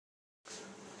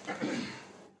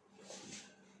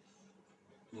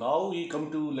Now we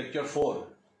come to lecture 4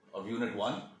 of unit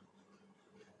 1.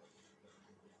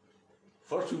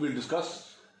 First we will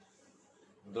discuss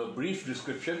the brief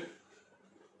description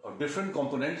of different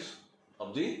components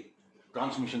of the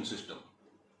transmission system.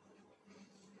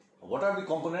 What are the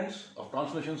components of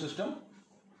transmission system?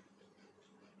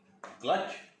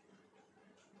 Clutch,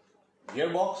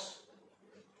 gearbox,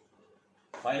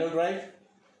 final drive,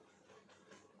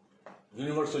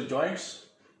 universal joints,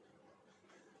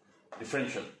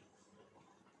 differential.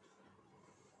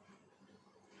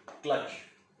 Clutch.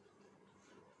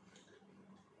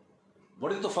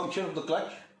 What is the function of the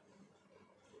clutch?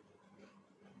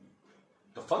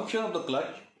 The function of the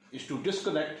clutch is to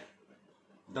disconnect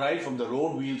drive from the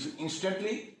road wheels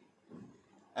instantly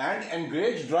and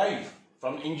engage drive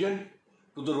from engine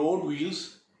to the road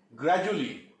wheels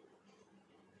gradually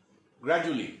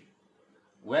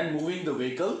when moving the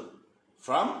vehicle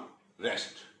from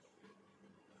rest.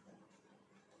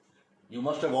 You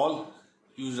must have all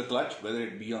used a clutch, whether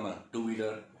it be on a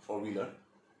two-wheeler, four-wheeler,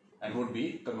 and would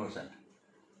be conversant.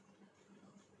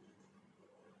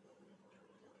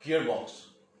 Gearbox.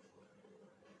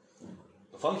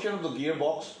 The function of the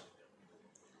gearbox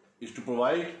is to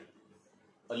provide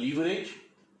a leverage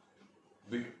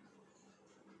with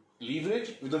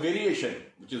a variation,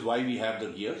 which is why we have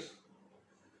the gears,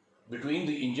 between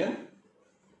the engine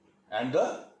and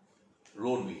the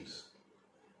road wheels.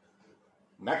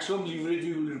 Maximum leverage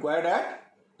we will require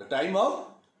at the time of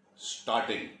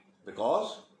starting,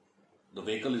 because the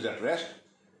vehicle is at rest,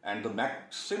 and the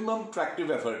maximum tractive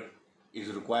effort is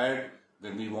required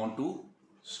when we want to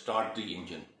start the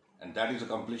engine, and that is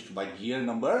accomplished by gear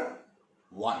number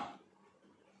 1.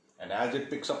 And as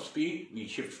it picks up speed, we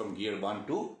shift from gear 1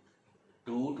 to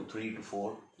 2 to 3 to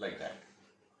 4, like that.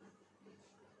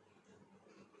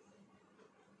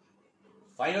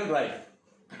 Final drive.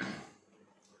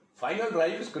 Final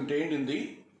drive is contained in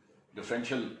the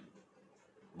differential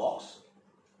box.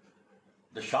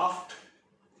 The shaft,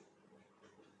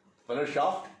 propeller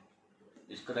shaft,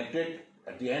 is connected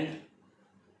at the end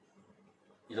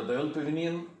is a bevel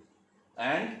pinion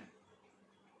and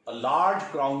a large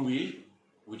crown wheel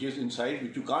which is inside,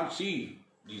 which you can't see.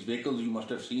 These vehicles, you must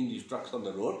have seen these trucks on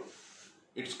the road.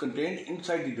 It's contained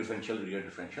inside the differential, rear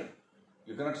differential.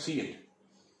 You cannot see it.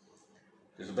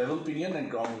 There's a bevel pinion and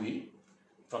crown wheel.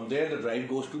 From there the drive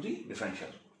goes to the differential.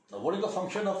 Now what is the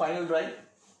function of final drive?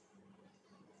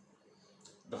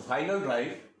 The final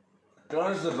drive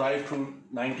turns the drive through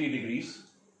 90 degrees.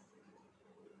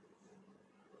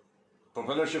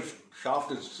 Propeller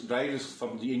shaft drive is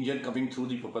from the engine coming through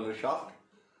the propeller shaft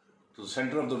to the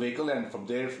center of the vehicle, and from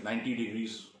there 90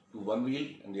 degrees to one wheel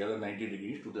and the other 90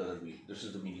 degrees to the other wheel. This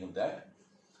is the meaning of that.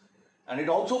 And it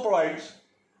also provides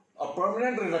a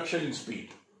permanent reduction in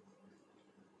speed.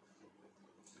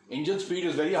 Engine speed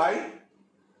is very high,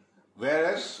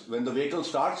 whereas when the vehicle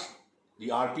starts, the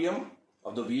RPM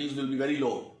of the wheels will be very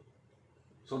low.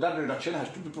 So that reduction has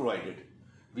to be provided.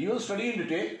 We will study in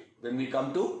detail when we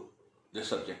come to this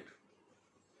subject.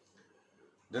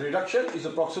 The reduction is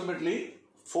approximately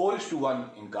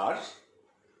 4:1 in cars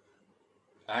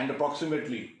and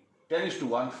approximately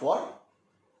 10:1 for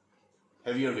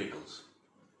heavier vehicles.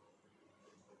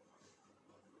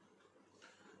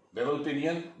 Bevel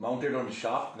pinion mounted on the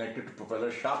shaft, connected to propeller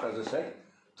shaft, as I said,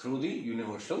 through the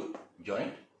universal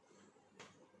joint,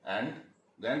 and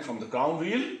then from the crown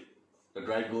wheel the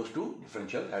drive goes to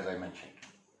differential, as I mentioned.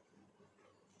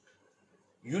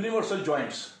 Universal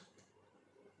joints,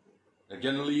 they're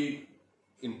generally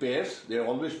in pairs, they are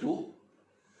always two.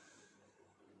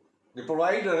 They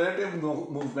provide a relative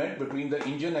movement between the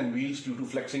engine and wheels due to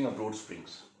flexing of road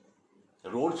springs. The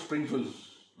road springs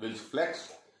will flex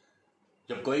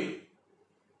जब कोई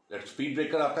speed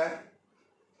breaker आता है,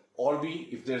 or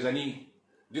if there's any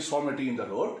disformity in the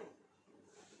road,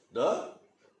 the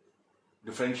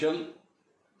differential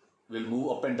will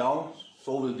move up and down,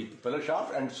 so will the propeller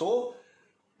shaft, and so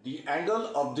the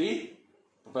angle of the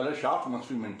propeller shaft must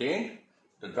be maintained,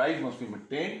 the drive must be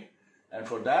maintained, and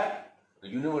for that the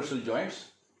universal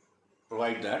joints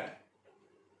provide that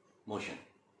motion,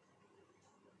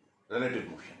 relative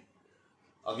motion.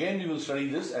 Again, we will study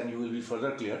this and you will be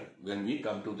further clear when we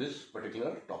come to this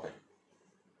particular topic.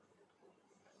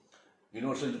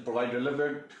 Universal provide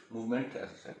relevant movement, as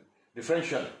I said.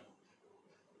 Differential.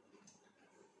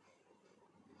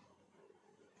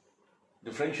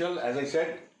 Differential, as I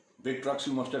said, big trucks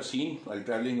you must have seen while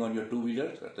traveling on your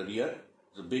two-wheeler at the rear.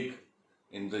 It's a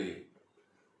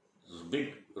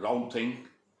big round thing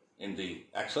in the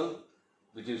axle,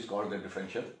 which is called the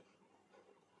differential.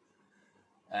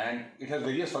 And it has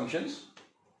various functions.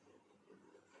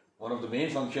 One of the main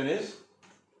function is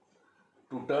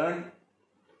to turn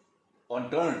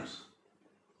on turns.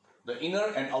 The inner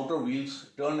and outer wheels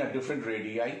turn at different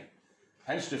radii,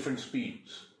 hence different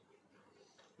speeds.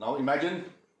 Now imagine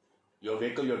your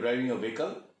vehicle, you're driving a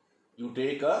vehicle, you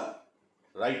take a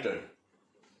right turn.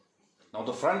 Now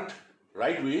the front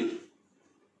right wheel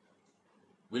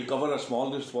will cover a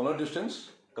smaller distance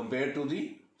compared to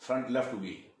the front left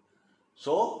wheel.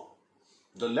 So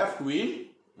the left wheel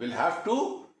will have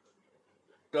to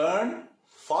turn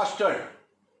faster,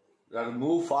 or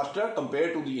move faster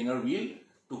compared to the inner wheel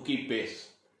to keep pace.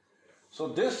 So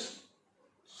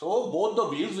both the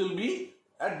wheels will be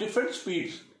at different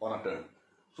speeds on a turn.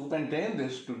 To maintain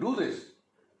this, to do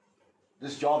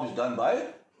this job is done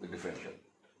by the differential.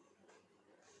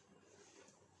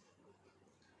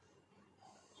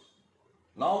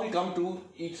 Now we come to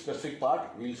each specific part.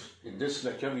 In this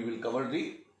lecture we will cover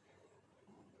the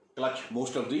clutch,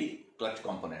 most of the clutch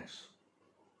components.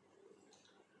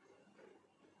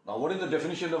 Now what is the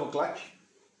definition of a clutch?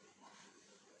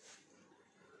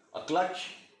 A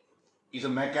clutch is a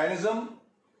mechanism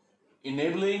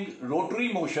enabling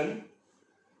rotary motion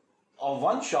of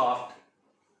one shaft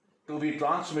to be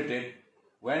transmitted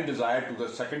when desired to the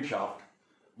second shaft,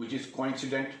 which is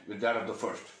coincident with that of the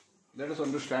first. Let us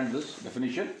understand this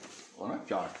definition on a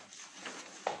chart.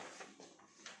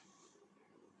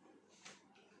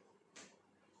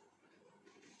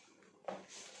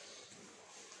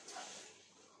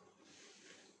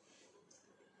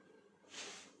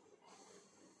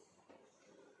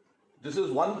 This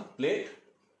is one plate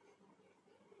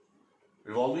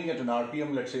revolving at an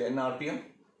RPM, let's say n RPM.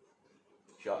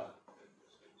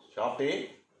 Shaft A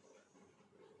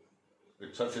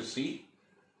with surface C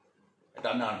at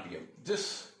n RPM.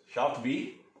 This shaft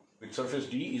B with surface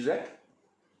D is at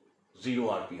 0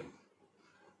 RPM.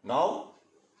 Now,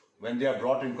 when they are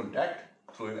brought in contact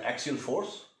through an axial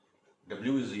force,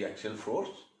 W is the axial force,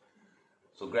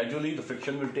 so gradually the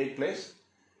friction will take place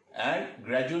and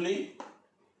gradually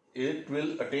it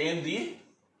will attain the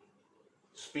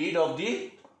speed of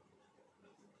the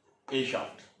A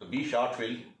shaft. The B shaft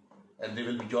will, and they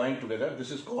will be joined together.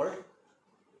 This is called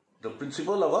the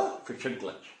principle of a friction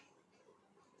clutch.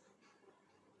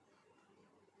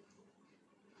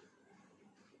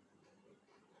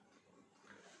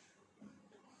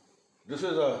 This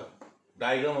is a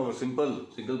diagram of a simple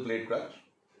single plate clutch.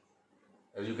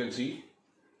 As you can see,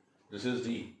 this is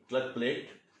the clutch plate.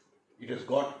 It has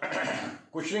got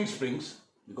cushioning springs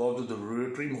because of the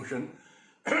rotary motion.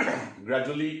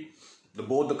 Gradually,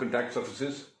 both the contact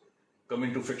surfaces come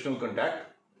into frictional contact.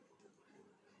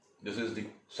 This is the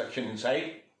section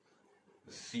inside.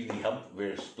 See the hub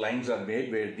where splines are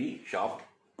made, where the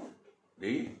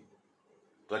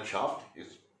clutch shaft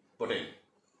is put in.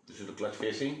 This is the clutch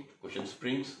facing, cushion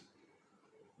springs.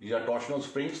 These are torsional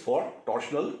springs for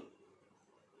torsional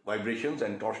vibrations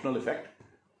and torsional effect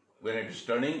when it is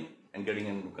turning and getting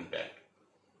into contact.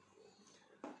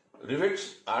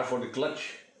 Rivets are for the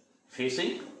clutch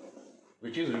facing,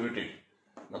 which is riveted.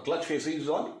 Now clutch facing is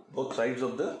on both sides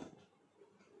of the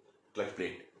clutch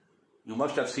plate. You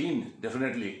must have seen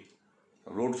definitely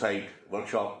roadside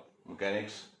workshop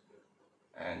mechanics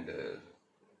and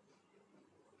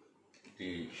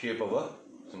the shape of a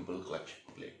simple clutch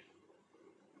plate.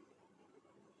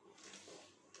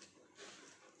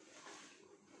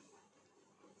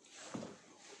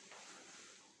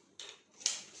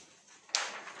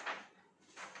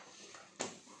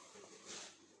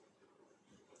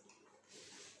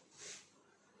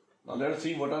 Now let us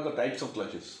see what are the types of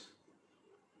clutches.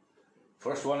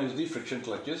 First one is the friction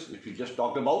clutches, which we just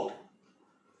talked about.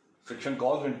 Friction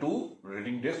caused when two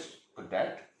rotating discs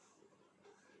contact.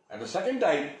 And the second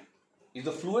type is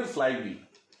the fluid flywheel.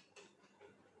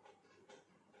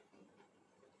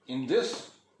 In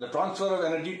this, the transfer of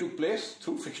energy took place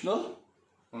through frictional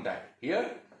contact. Here,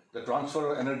 the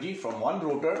transfer of energy from one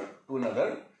rotor to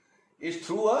another is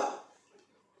through a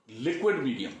liquid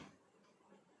medium.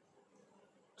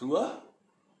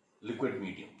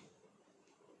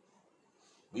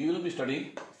 We will be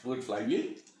studying fluid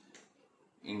flywheel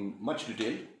in much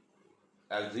detail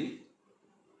as the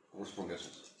course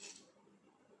progresses.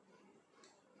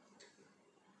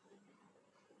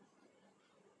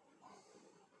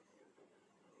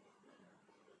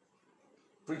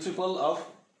 Principle of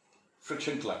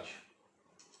friction clutch.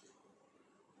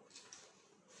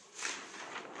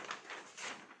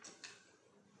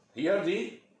 Here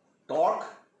the torque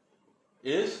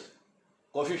is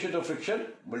coefficient of friction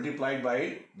multiplied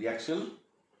by the axial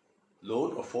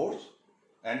load or force,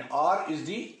 and R is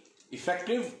the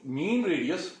effective mean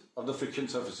radius of the friction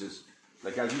surfaces.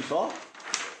 Like as you saw,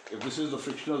 if this is the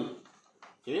frictional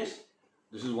face,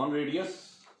 this is one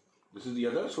radius, This is the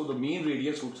other. So the mean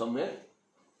radius would somewhere,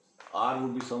 R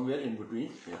would be somewhere in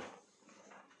between here.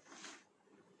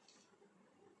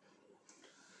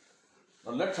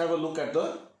 Now let's have a look at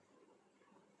the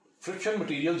friction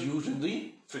materials used in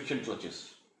the friction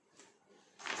clutches.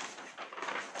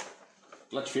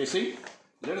 Clutch facing.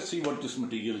 Let us see what this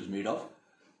material is made of.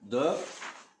 The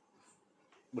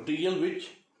material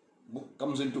which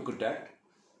comes into contact,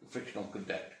 frictional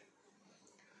contact.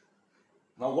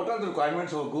 Now what are the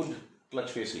requirements of a good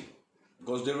clutch facing?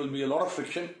 Because there will be a lot of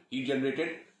friction, heat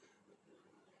generated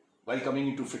while coming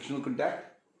into frictional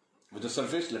contact with the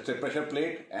surface, let's say pressure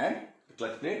plate and the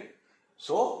clutch plate.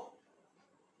 So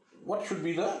what should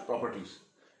be the properties?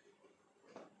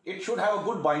 It should have a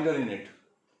good binder in it.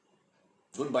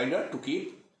 Good binder to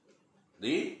keep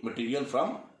the material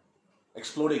from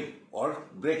exploding or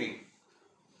breaking.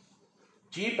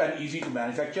 Cheap and easy to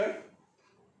manufacture.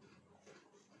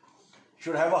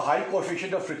 Should have a high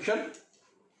coefficient of friction.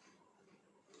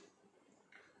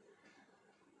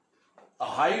 A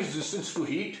high resistance to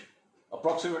heat,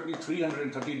 approximately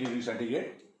 330 degrees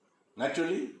centigrade.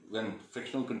 Naturally, when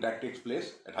frictional contact takes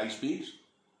place at high speeds,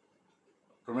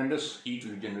 tremendous heat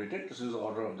will be generated. This is the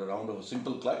order of the round of a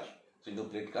simple clutch, single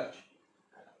plate clutch,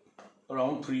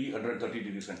 around 330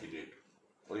 degrees centigrade,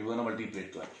 or even a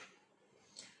multi-plate clutch.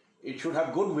 It should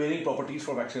have good wearing properties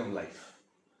for maximum life.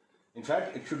 In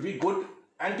fact, it should be good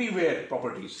anti-wear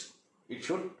properties. It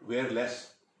should wear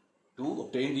less to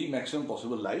obtain the maximum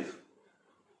possible life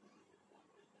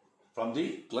from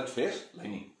the clutch face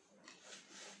lining.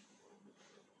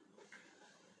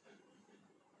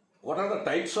 What are the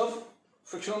types of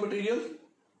frictional material?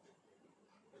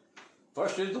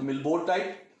 First is the millboard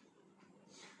type.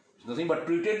 It's nothing but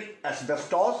treated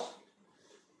asbestos.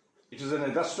 It is an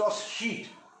asbestos sheet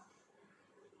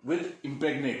with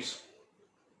impregnates.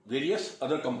 Various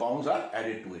other compounds are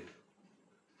added to it.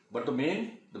 But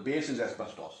the base is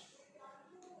asbestos.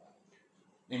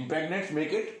 Impregnates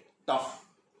make it tough.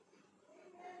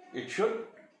 It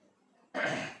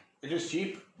is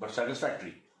cheap but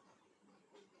satisfactory.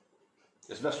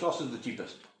 Asbestos is the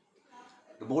cheapest.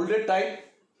 The molded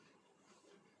type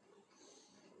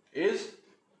is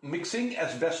mixing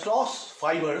asbestos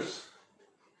fibers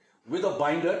with a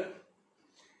binder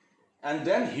and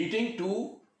then heating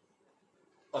to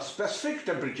a specific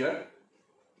temperature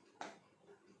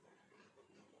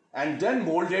and then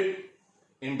molded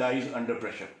in dies under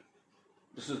pressure.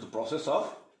 This is the process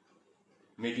of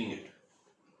making it.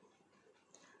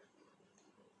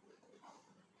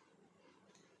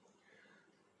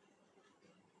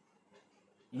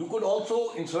 You could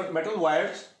also insert metal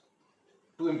wires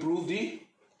to improve the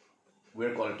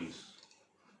wear qualities.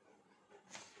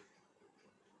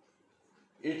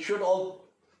 It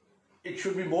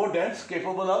should be more dense,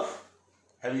 capable of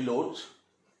heavy loads.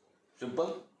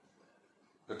 Simple.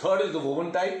 The third is the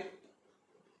woven type.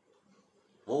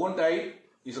 Woven type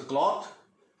is a cloth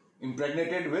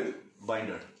impregnated with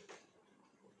binder.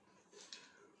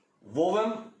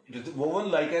 It is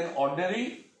woven like an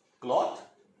ordinary cloth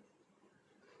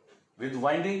with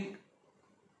winding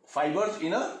fibers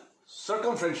in a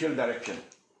circumferential direction.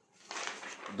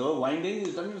 The winding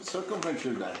is done in a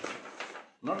circumferential direction,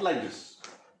 not like this,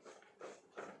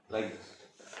 like this.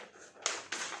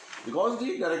 Because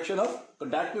the direction of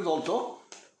contact is also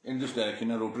in this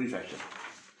direction, in a rotary fashion.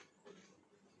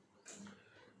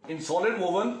 In solid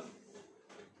woven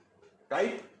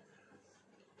type,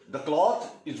 the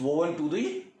cloth is woven to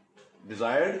the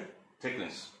desired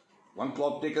thickness. One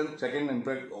cloth taken, second and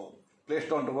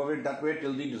placed on top of it that way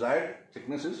till the desired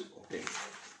thickness is obtained.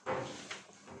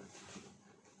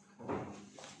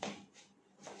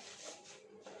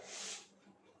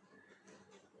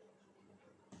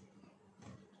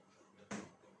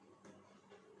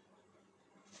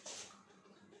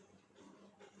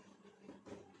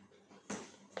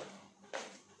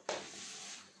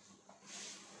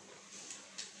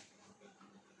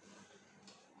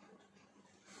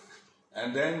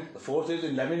 And then the fourth is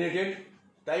in laminated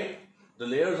type. The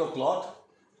layers of cloth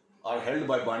are held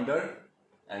by binder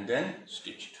and then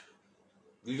stitched.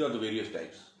 These are the various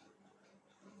types.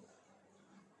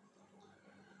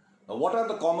 Now, what are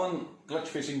the common clutch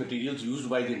facing materials used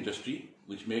by the industry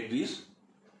which make these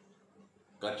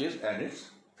clutches and its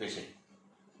facing?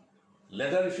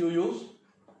 Leather, if you use,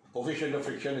 coefficient of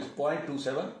friction is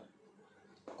 0.27.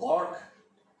 Cork,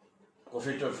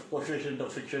 coefficient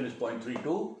of friction is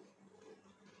 0.32.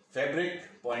 Fabric,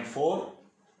 0.4.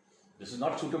 This is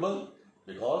not suitable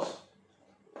because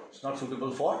it's not suitable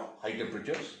for high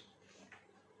temperatures.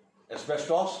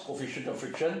 Asbestos, coefficient of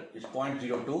friction is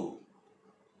 0.02.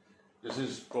 This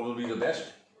is probably the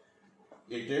best.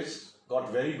 It is got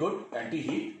very good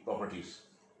anti-heat properties.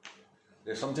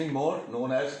 There's something more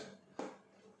known as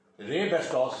ray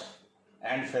bastos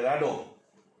and Ferrado.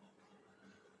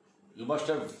 You must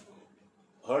have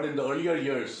heard in the earlier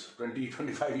years,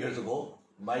 20-25 years ago,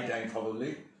 my time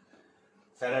probably,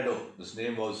 Ferrado. This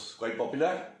name was quite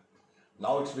popular.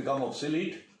 Now it's become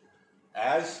obsolete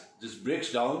as this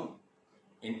breaks down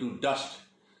into dust,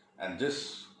 and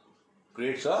this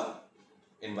creates a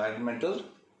environmental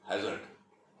hazard.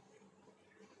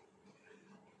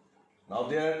 Now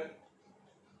their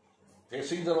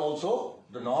facings are also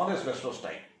the non-asbestos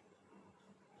type.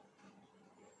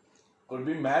 Could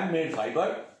be man-made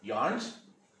fiber yarns,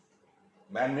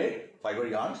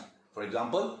 for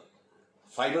example,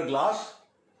 fiberglass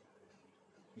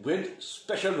with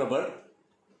special rubber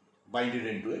binded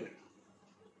into it,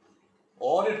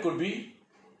 or it could be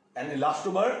an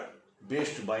elastomer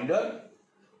based binder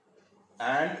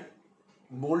and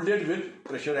molded with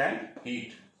pressure and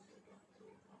heat.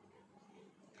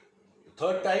 The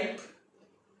third type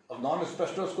of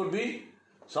non-asbestos could be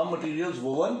some materials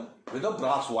woven with a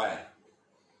brass wire.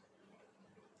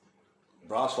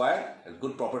 Brass wire has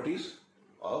good properties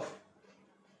of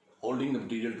holding the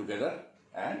material together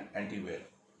and anti-wear.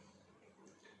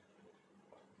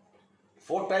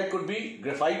 Fourth type could be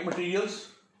graphite materials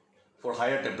for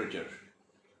higher temperatures.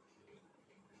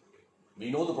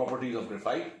 We know the properties of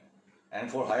graphite,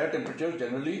 and for higher temperatures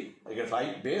generally a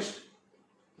graphite based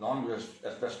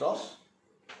non-asbestos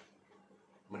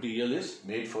material is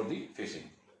made for the facing.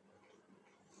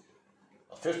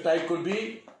 A fifth type could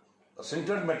be a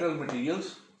sintered metal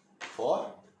materials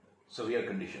for severe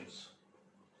conditions.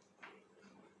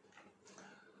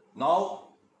 Now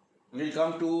we will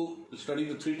come to study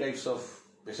the three types of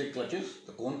basic clutches: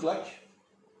 the cone clutch,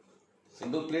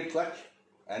 single plate clutch,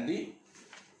 and the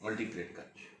multi-plate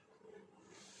clutch.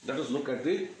 Let us look at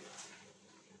the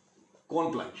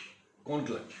cone clutch.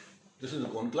 This is the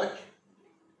cone clutch.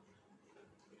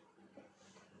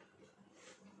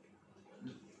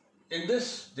 In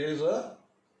this there are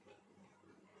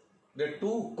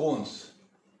two cones,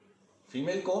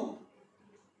 female cone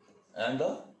and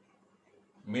the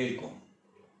male cone.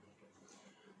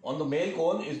 On the male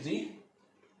cone is the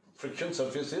friction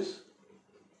surfaces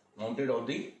mounted on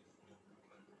the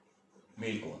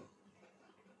male cone.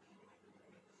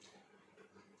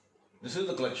 This is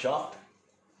the clutch shaft.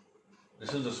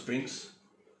 This is the springs.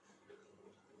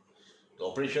 The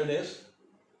operation is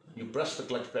you press the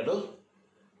clutch pedal,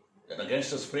 then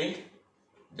against the spring,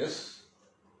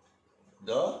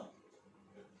 the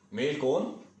male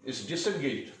cone is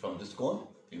disengaged from this cone,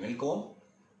 female cone,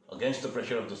 against the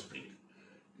pressure of the spring.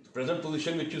 The present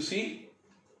position which you see,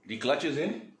 the clutch is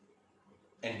in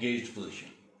engaged position.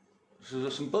 This is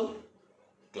a simple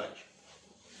clutch.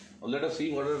 Now let us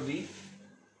see what are the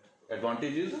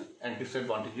advantages and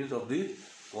disadvantages of the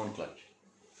cone clutch.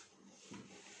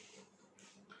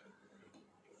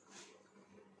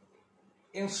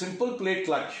 In simple plate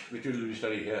clutch, which we will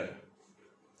study here,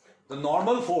 the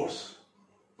normal force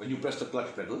when you press the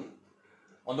clutch pedal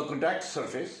on the contact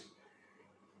surface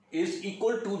is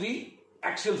equal to the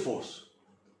axial force.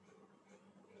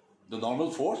 The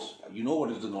normal force, you know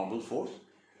what is the normal force,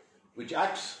 which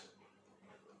acts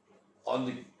on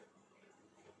the,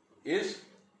 is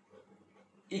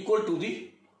equal to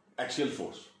the axial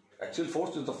force. Axial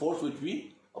force is the force which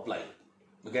we apply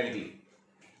mechanically.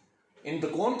 In the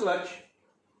cone clutch,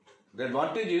 the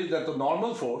advantage is that the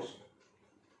normal force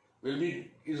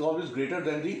is always greater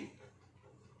than the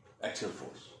axial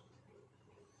force.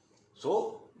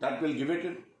 So that will give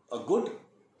it a good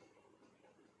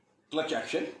clutch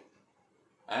action,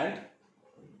 and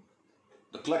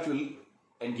the clutch will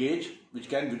engage, which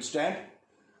can withstand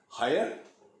higher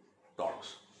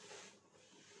torques.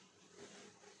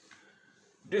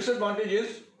 Disadvantage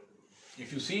is,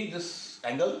 if you see this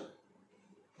angle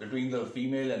between the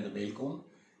female and the male cone,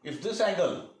 if this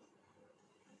angle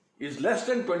is less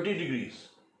than 20 degrees,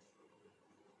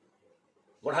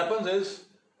 what happens is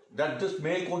that this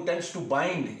male cone tends to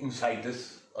bind inside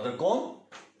this other cone,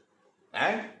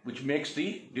 and which makes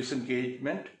the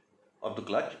disengagement of the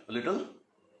clutch a little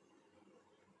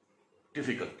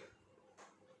difficult,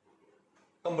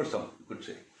 cumbersome, you could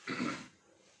say.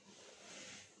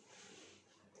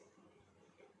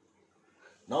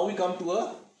 Now we come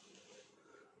to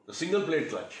the single plate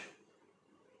clutch.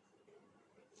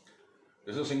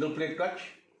 This is a single plate clutch,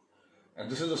 and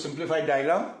this is a simplified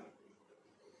diagram.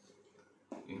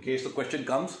 In case the question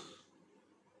comes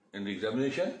in the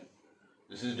examination,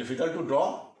 this is difficult to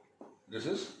draw. This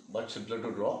is much simpler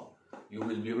to draw. You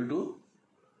will be able to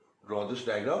draw this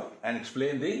diagram and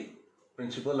explain the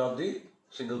principle of the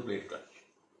single plate clutch.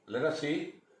 Let us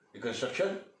see the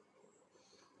construction.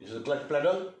 This is a clutch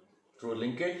pedal. Through a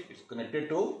linkage, it's connected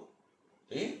to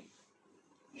the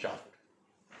shaft.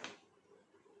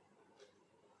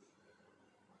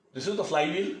 This is the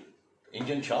flywheel,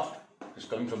 engine shaft is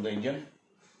coming from the engine.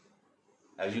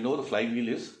 As you know, the flywheel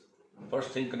is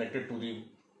first thing connected to the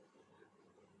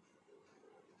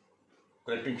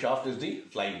connecting shaft is the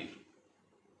flywheel.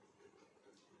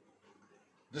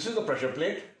 This is the pressure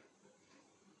plate,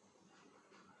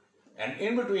 and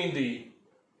in between the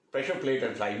pressure plate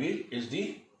and flywheel is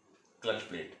the clutch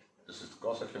plate. This is the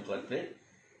cross-section clutch plate,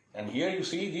 and here you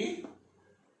see the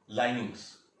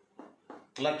linings,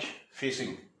 clutch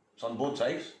facing. It's on both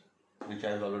sides, which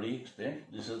I have already explained.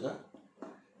 This is the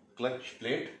clutch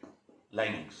plate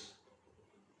linings.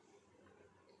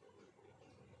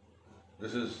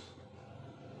 This is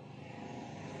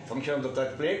function of the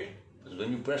clutch plate. Is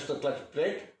when you press the clutch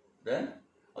plate, then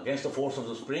against the force of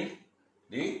the spring,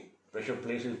 the pressure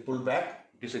plate is pulled back,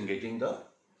 disengaging the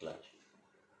clutch.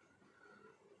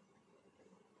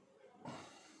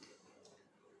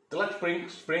 Clutch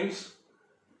springs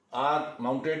are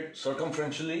mounted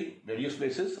circumferentially, various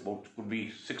places, about could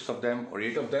be 6 of them or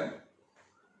 8 of them.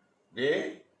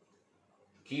 They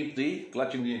keep the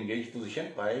clutch in the engaged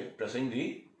position by pressing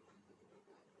the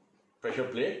pressure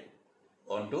plate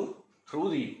through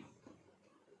the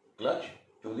clutch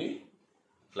to the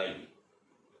flywheel.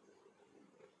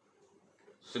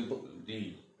 Simple.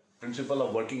 The principle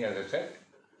of working, as I said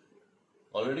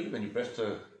already, when you press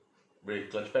the brake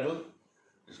clutch pedal,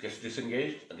 this gets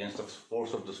disengaged against the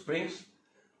force of the springs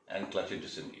and clutch is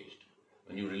disengaged.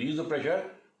 When you release the pressure,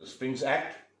 the springs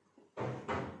act.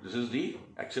 This is the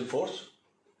axial force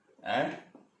and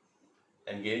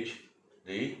engage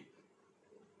the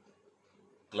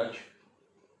clutch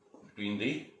between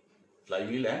the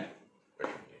flywheel and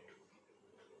pressure plate.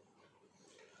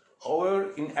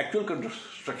 However, in actual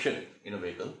construction in a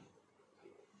vehicle,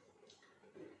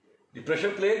 the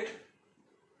pressure plate,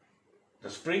 the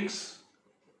springs,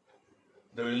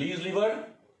 the release lever,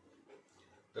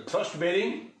 the thrust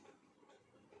bearing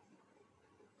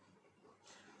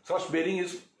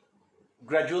is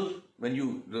gradual when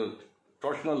the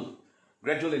torsional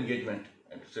gradual engagement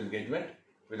and disengagement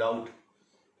without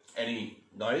any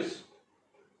noise,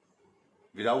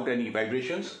 without any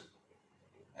vibrations,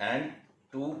 and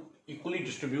to equally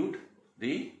distribute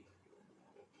the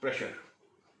pressure.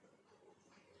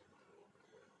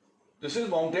 This is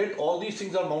mounted, all these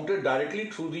things are mounted directly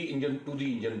through the engine to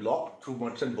the engine block through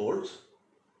nuts and bolts,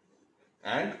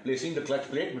 and placing the clutch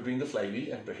plate between the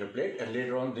flywheel and pressure plate, and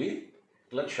later on the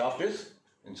clutch shaft is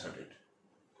inserted.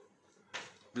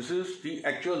 This is the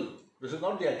actual, this is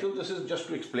not the actual, this is just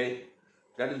to explain.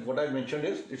 That is what I mentioned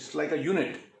is, it's like a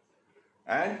unit,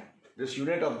 and this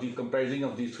unit of the comprising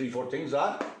of these 3-4 things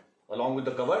are, along with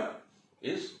the cover,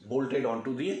 is bolted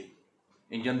onto the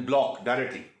engine block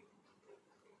directly.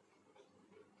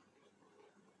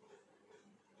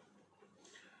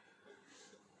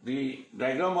 The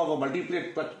diagram of a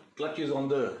multi-plate clutch is on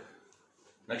the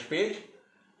next page.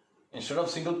 Instead of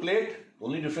single plate,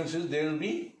 only difference is there will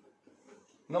be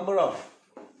number of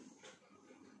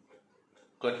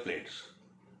clutch plates,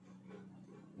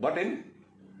 but in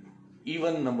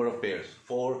even number of pairs,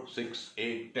 4, 6,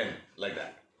 8, 10, like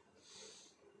that.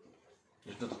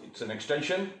 It's an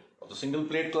extension of the single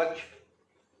plate clutch.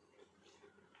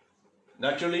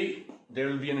 Naturally, there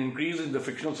will be an increase in the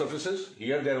frictional surfaces.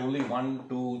 Here there are only 1,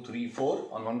 2, 3, 4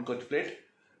 on one clutch plate.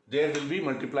 There will be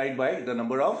multiplied by the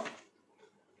number of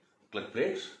clutch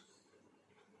plates.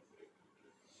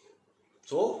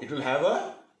 So it will have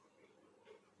a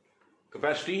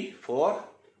capacity for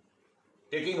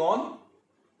taking on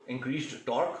increased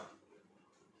torque.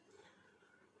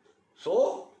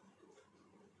 So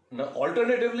now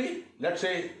alternatively, let's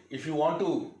say if you want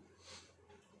to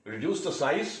reduce the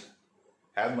size,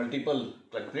 have multiple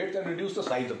clutch plates and reduce the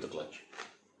size of the clutch.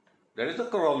 That is the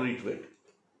corollary to it.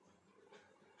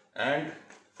 And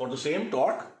for the same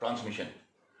torque, transmission.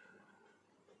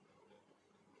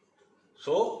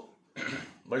 So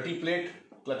multi-plate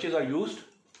clutches are used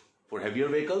for heavier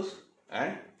vehicles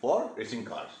and for racing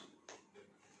cars.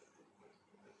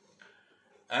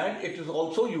 And it is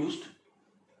also used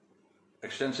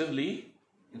extensively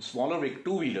in smaller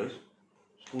two-wheelers,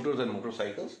 scooters and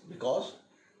motorcycles, because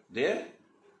their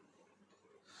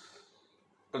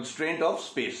constraint of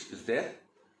space is there.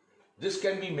 This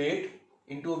can be made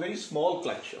into a very small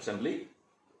clutch assembly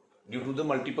due to the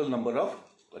multiple number of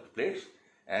clutch plates,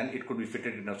 and it could be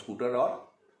fitted in a scooter or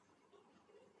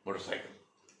motorcycle.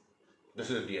 This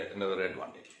is another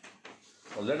advantage.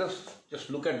 Now let us just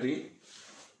look at the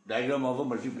diagram of a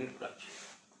multi-plate clutch.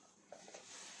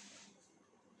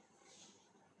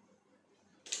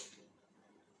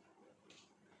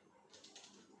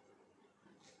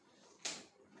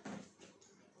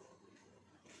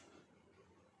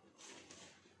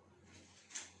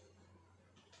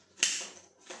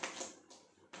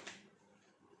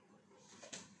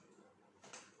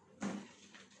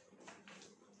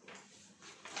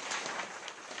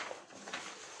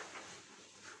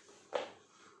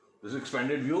 This is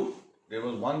expanded view. There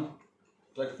was one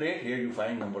clutch plate. Here you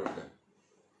find number of them.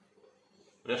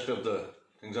 Rest of the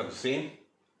things are the same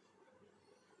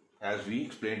as we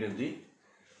explained in the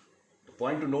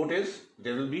point to note is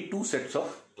there will be two sets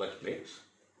of clutch plates,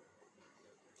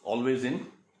 always in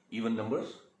even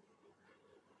numbers.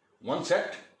 One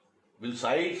set will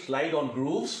slide on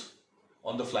grooves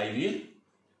on the flywheel,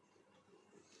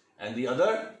 and the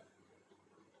other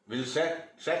will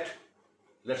set,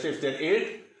 let's say if there are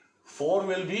 8, 4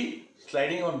 will be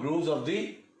sliding on grooves of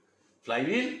the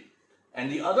flywheel,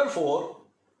 and the other 4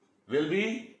 will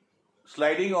be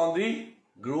sliding on the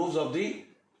grooves of the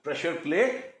pressure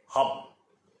plate hub.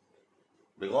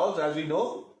 Because as we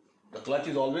know, the clutch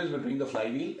is always between the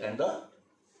flywheel and the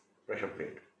pressure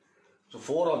plate. So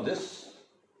 4 on this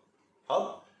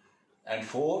hub and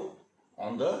 4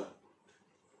 on the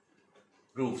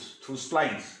grooves through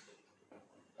splines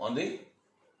on the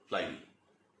flywheel.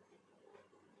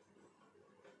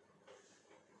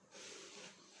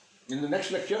 In the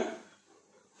next lecture,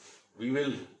 we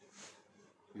will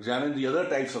examine the other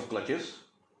types of clutches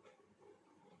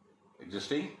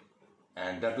existing,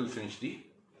 and that will finish the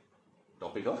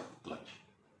topic of clutch.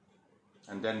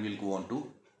 And then we'll go on to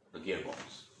the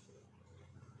gearbox.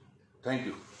 Thank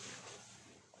you.